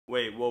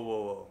Wait, whoa,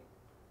 whoa, whoa.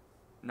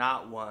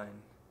 Not one.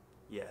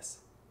 Yes,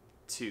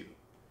 two.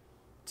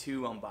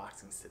 Two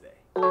unboxings today.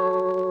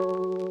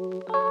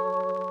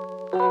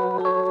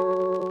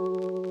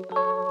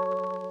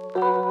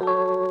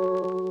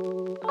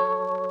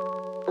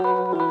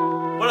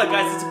 What up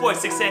guys, it's your boy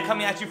 6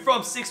 coming at you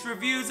from 6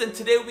 Reviews, and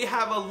today we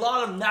have a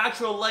lot of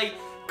natural light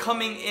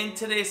coming in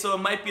today, so it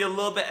might be a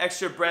little bit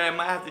extra bright. I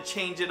might have to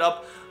change it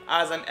up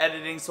as I'm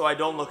editing so I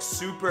don't look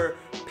super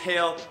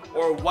pale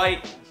or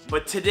white.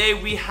 But today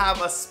we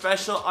have a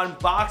special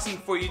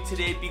unboxing for you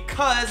today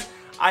because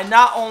I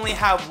not only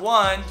have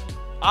one,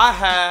 I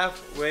have,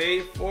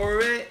 wait for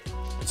it,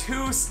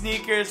 2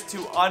 sneakers to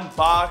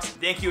unbox.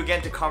 Thank you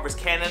again to Converse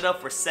Canada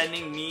for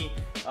sending me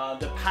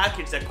the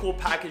package, that cool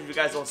package. You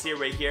guys don't see it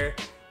right here.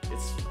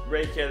 It's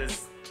right here.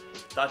 It's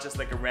not just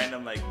like a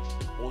random like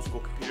old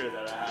school computer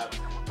that I have,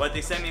 but they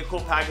sent me a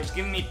cool package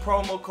giving me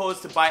promo codes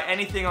to buy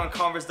anything on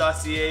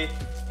converse.ca,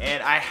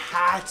 and I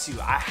had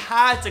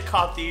to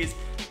cop these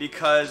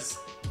because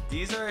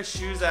these are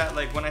shoes that,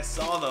 like, when I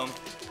saw them,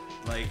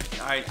 like,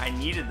 I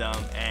needed them,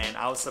 and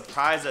I was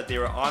surprised that they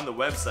were on the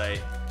website.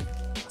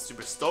 I was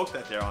super stoked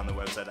that they're on the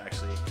website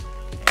actually,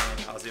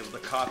 and I was able to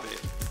cop it.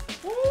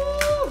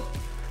 Woo!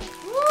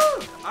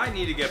 Woo! I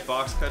need to get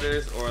box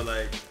cutters, or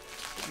like,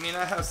 I mean,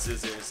 I have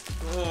scissors.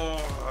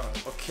 Oh,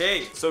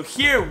 okay, so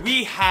here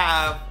we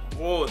have,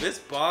 whoa, this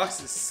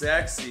box is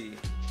sexy.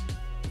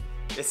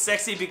 It's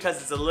sexy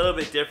because it's a little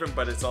bit different,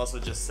 but it's also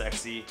just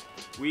sexy.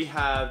 We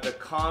have the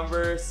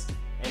Converse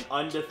and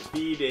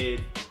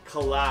Undefeated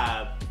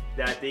collab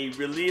that they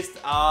released,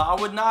 I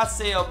would not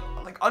say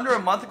like under a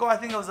month ago. I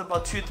think it was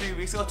about 2-3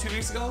 weeks ago, 2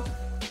 weeks ago.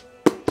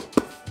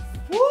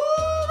 Woo!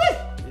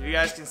 If you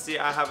guys can see,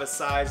 I have a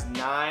size 9.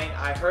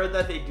 I heard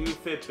that they do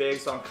fit big,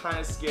 so I'm kind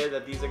of scared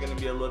that these are going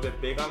to be a little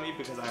bit big on me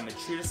because I'm a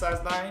true to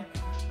size 9.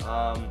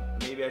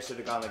 Maybe I should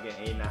have gone like an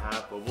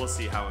 8.5, but we'll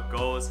see how it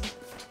goes.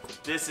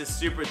 This is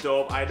super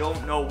dope. I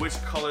don't know which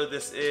color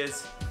this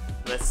is.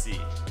 Let's see.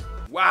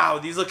 Wow,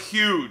 these look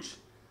huge.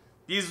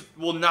 These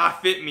will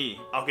not fit me.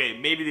 Okay,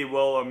 maybe they will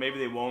or maybe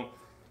they won't.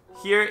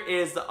 Here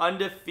is the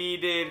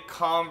Undefeated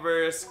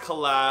Converse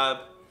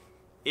collab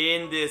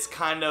in this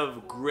kind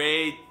of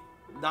gray,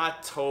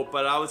 not taupe,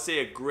 but I would say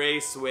a gray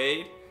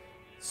suede.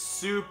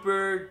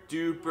 Super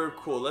duper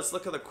cool. Let's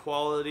look at the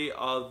quality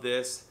of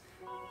this.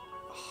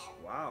 Oh,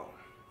 wow.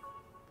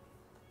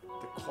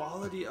 The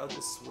quality of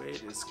the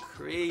suede is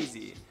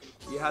crazy.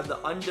 You have the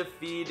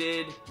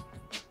Undefeated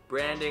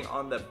branding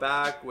on the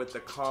back with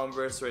the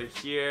Converse right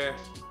here.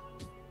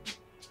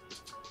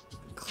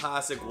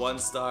 Classic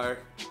 1-star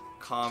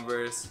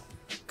Converse.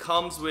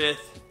 Comes with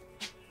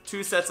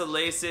 2 sets of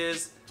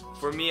laces.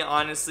 For me,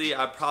 honestly,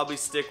 I'd probably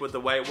stick with the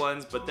white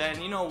ones, but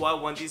then you know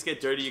what, when these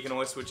get dirty, you can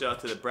always switch it out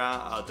to the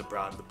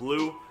the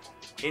blue.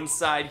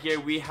 Inside here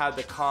we have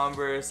the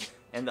Converse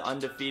and the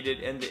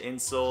Undefeated and the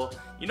insole.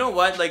 You know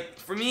what, like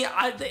for me,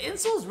 the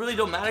insoles really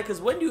don't matter because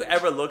when do you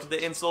ever look at the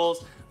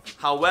insoles?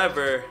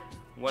 However,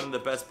 one of the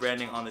best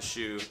branding on the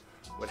shoe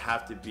would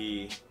have to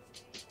be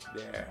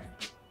there.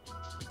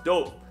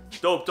 Dope.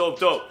 Dope, dope,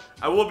 dope.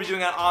 I will be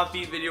doing an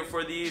on-feet video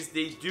for these.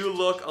 They do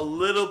look a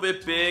little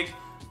bit big,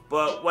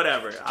 but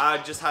whatever. I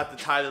just have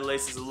to tie the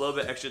laces a little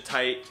bit extra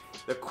tight.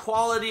 The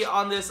quality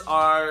on this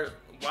are,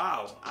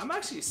 wow, I'm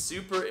actually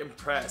super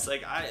impressed.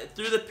 Like,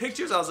 through the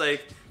pictures, I was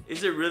like,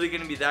 is it really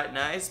gonna be that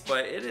nice?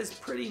 But it is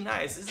pretty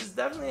nice. This is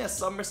definitely a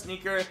summer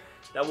sneaker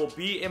that will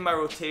be in my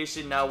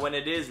rotation. Now, when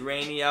it is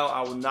rainy out,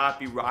 I will not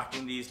be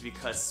rocking these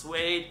because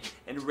suede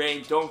and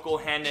rain don't go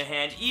hand in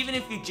hand. Even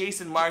if you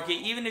Jason Market,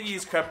 even if you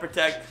use Crep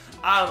Protect,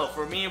 I don't know.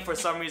 For me, for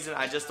some reason,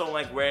 I just don't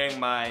like wearing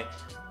my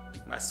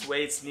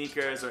suede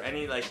sneakers or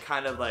any like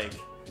kind of like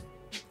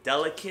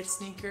delicate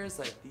sneakers,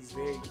 like these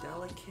very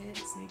delicate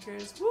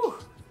sneakers. Woo!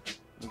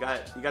 You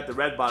got the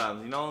red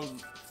bottoms, you know.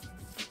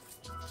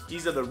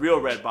 These are the real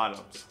red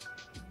bottoms.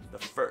 The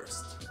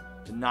first,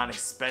 the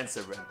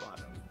non-expensive red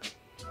bottom.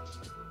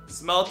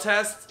 Smell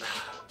test,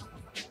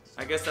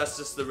 I guess that's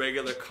just the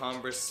regular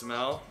Converse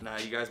smell. Now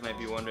you guys might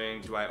be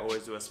wondering, do I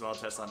always do a smell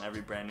test on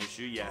every brand new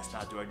shoe? Yes.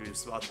 Now do I do a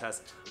smell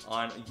test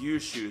on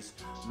used shoes?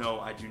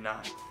 No, I do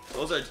not.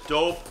 Those are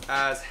dope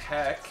as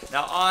heck.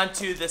 Now on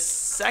to the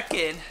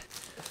second.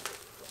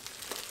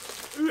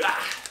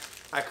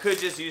 I could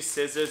just use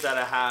scissors that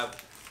I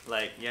have.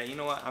 Like, yeah, you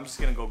know what? I'm just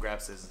gonna go grab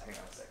scissors. Hang on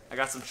a second. I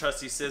got some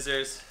trusty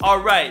scissors.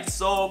 Alright,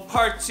 so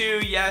part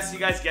 2, yes, you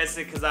guys guessed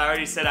it because I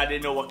already said I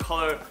didn't know what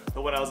color,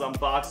 but when I was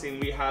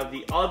unboxing, we have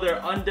the other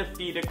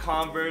Undefeated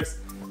Converse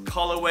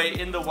colorway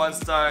in the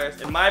 1-star.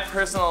 In my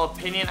personal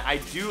opinion,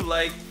 I do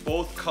like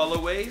both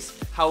colorways.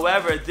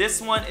 However, this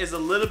one is a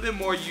little bit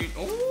more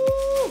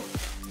Ooh!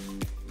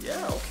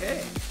 Yeah,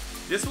 okay.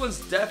 This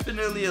one's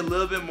definitely a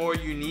little bit more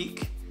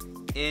unique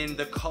in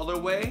the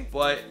colorway,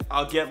 but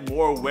I'll get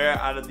more wear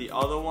out of the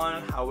other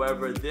one.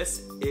 However,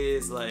 this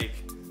is like,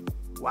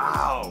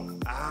 wow,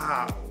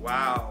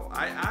 wow.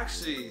 I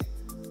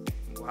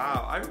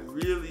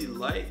really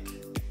like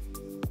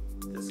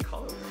this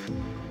colorway.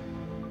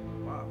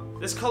 Wow.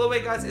 This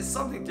colorway, guys, is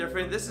something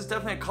different. This is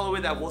definitely a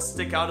colorway that will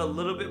stick out a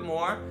little bit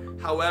more.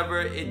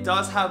 However, it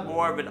does have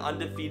more of an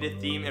undefeated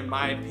theme in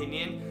my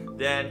opinion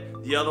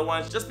than the other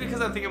ones, just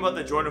because I'm thinking about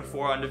the Jordan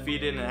 4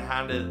 Undefeated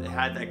and it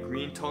had that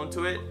green tone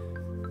to it.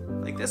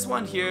 Like this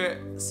one here,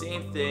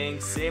 same thing,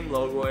 same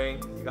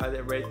logoing. You got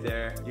it right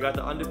there. You got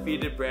the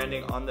Undefeated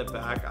branding on the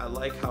back. I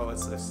like how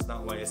it's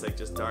not white, it's like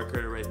just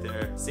darker right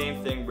there.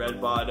 Same thing,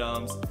 red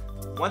bottoms.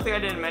 One thing I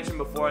didn't mention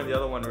before in the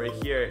other one right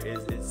here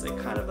is it's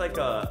like kind of like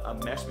a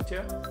mesh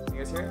material. You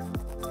guys hear it?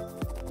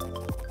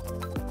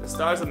 The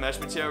star's a mesh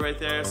material right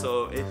there,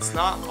 so it's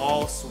not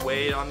all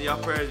suede on the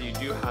upper. You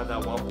do have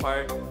that one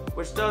part,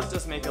 which does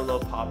just make it a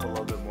little pop a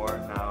little bit more.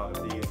 Now, if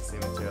they use the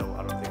same material,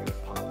 I don't think it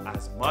would pop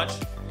as much.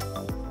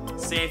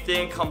 Same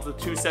thing, comes with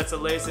 2 sets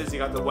of laces. You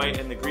got the white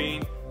and the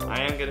green.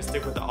 I am gonna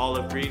stick with the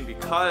olive green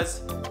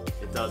because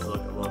it does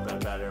look a little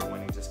bit better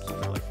when you just keep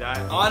it like that.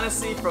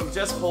 Honestly, from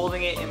just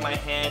holding it in my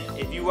hand,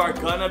 if you are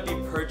gonna be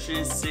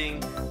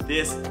purchasing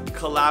this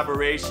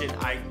collaboration,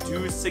 I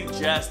do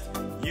suggest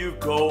you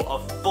go a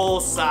full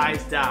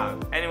size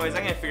down. Anyways,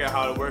 I'm gonna figure out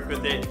how to work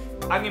with it.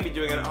 I'm gonna be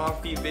doing an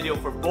on-feet video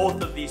for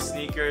both of these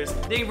sneakers.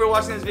 Thank you for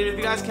watching this video. If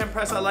you guys can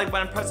press that like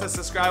button, press that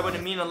subscribe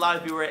button. It means a lot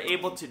if you were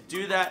able to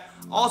do that.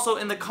 Also,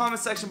 in the comment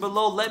section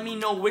below, let me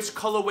know which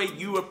colorway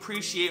you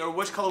appreciate, or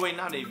which colorway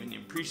not even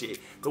appreciate.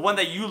 The one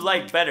that you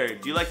like better.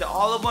 Do you like the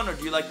olive one or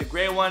do you like the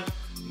gray one?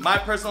 My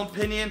personal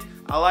opinion,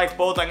 I like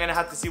both. I'm gonna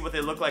have to see what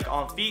they look like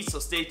on feet, so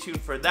stay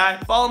tuned for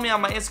that. Follow me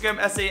on my Instagram,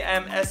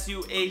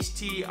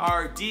 SAMSUHTRD,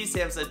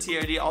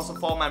 SamSaTRD. Also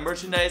follow my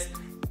merchandise,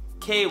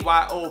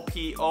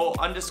 KYOPO_.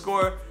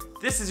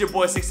 This is your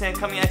boy 6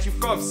 coming at you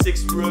from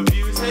 6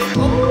 Reviews. Hey,